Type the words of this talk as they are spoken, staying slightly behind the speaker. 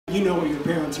You know what your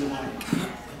parents are like.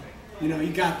 You know,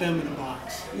 you got them in a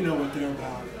box. You know what they're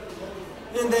about.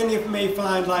 And then you may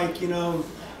find, like, you know,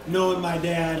 knowing my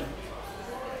dad,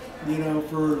 you know,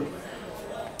 for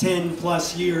 10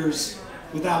 plus years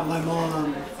without my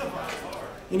mom.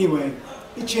 Anyway,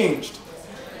 it changed.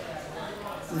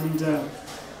 And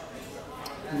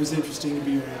it was interesting to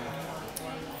be around.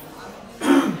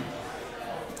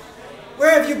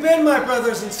 Where have you been, my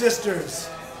brothers and sisters?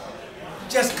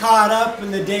 Just caught up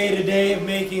in the day-to-day of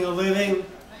making a living?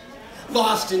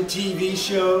 Lost in TV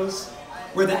shows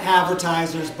where the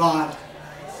advertisers bought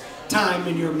time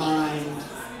in your mind?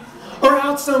 Or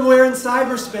out somewhere in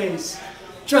cyberspace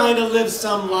trying to live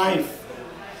some life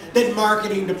that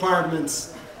marketing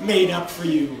departments made up for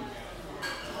you?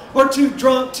 Or too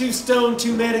drunk, too stoned,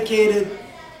 too medicated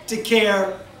to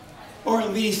care, or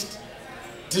at least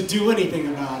to do anything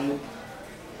about it?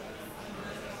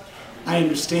 I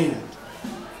understand.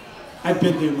 I've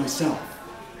been there myself.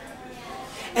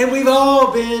 And we've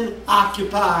all been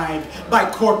occupied by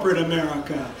corporate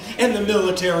America and the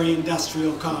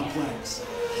military-industrial complex,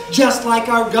 just like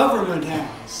our government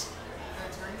has.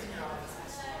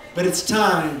 But it's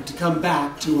time to come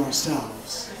back to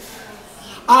ourselves.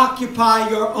 Occupy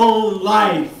your own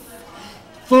life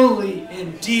fully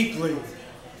and deeply.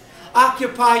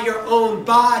 Occupy your own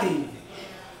body,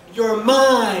 your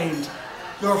mind,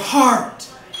 your heart.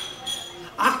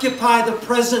 Occupy the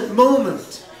present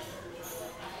moment.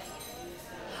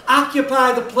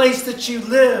 Occupy the place that you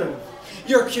live,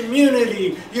 your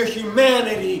community, your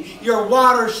humanity, your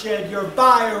watershed, your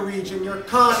bioregion, your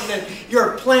continent,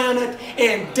 your planet,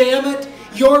 and damn it,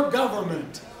 your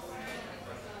government.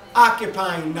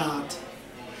 Occupying not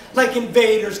like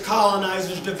invaders,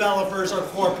 colonizers, developers, or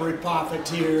corporate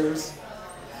profiteers,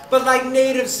 but like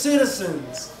native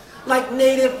citizens, like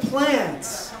native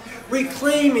plants,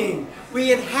 reclaiming,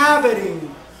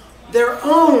 re-inhabiting their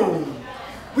own,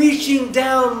 reaching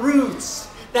down roots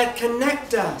that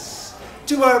connect us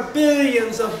to our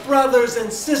billions of brothers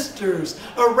and sisters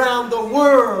around the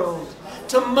world,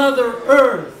 to Mother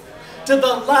Earth, to the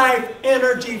life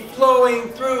energy flowing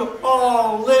through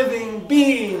all living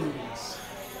beings.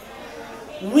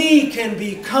 We can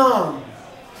become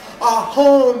a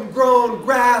homegrown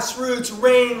grassroots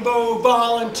rainbow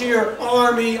volunteer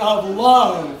army of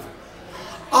love,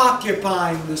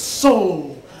 occupying the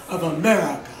soul of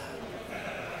America.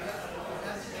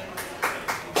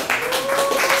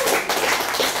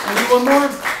 One more.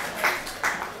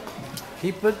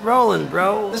 Keep it rolling,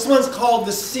 bro. This one's called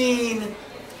The Seen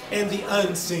and the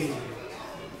Unseen.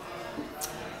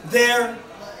 There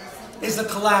is a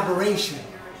collaboration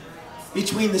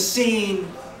between the seen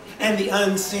and the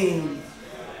unseen.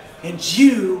 And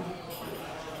you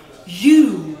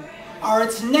are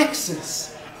its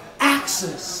nexus,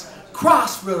 axis,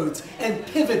 crossroads, and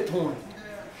pivot point.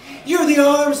 You're the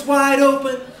arms wide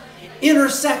open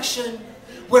intersection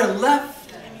where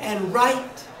left and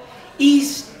right,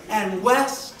 east and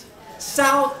west,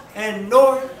 south and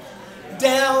north,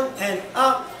 down and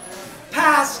up,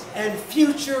 past and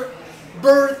future,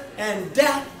 birth and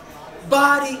death,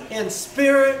 body and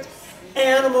spirit,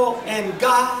 animal and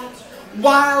God,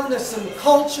 wildness and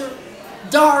culture,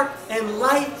 dark and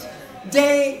light,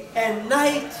 day and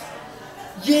night,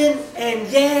 yin and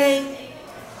yang,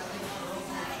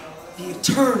 the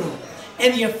eternal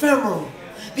and the ephemeral,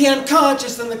 the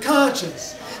unconscious and the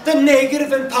conscious, the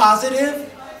negative and positive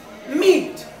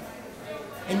meet.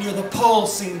 And you're the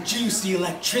pulsing, juicy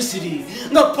electricity,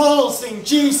 the pulsing,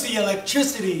 juicy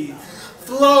electricity,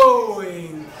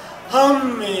 flowing,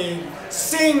 humming,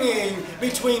 singing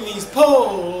between these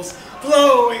poles,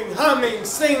 flowing, humming,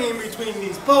 singing between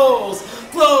these poles,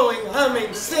 flowing,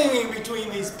 humming, singing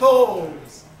between these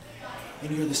poles.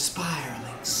 And you're the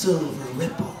spiraling silver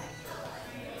ripple,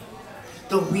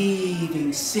 the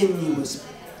weaving, sinuous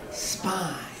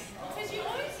spine,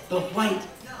 the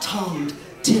white-tongued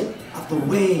tip of the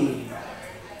wave,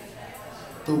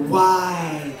 the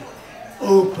wide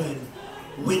open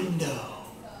window.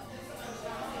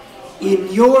 In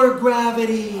your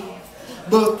gravity,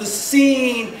 both the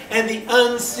seen and the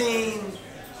unseen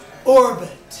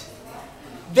orbit.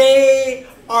 They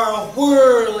are a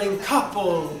whirling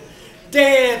couple,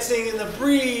 dancing in the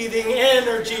breathing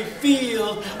energy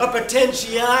field of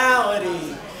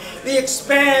potentiality. The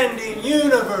expanding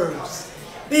universe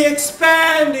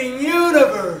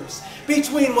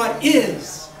between what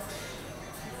is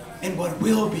and what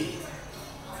will be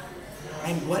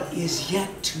and what is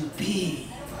yet to be.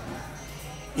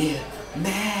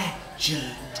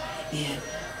 Imagined,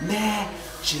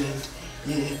 imagined,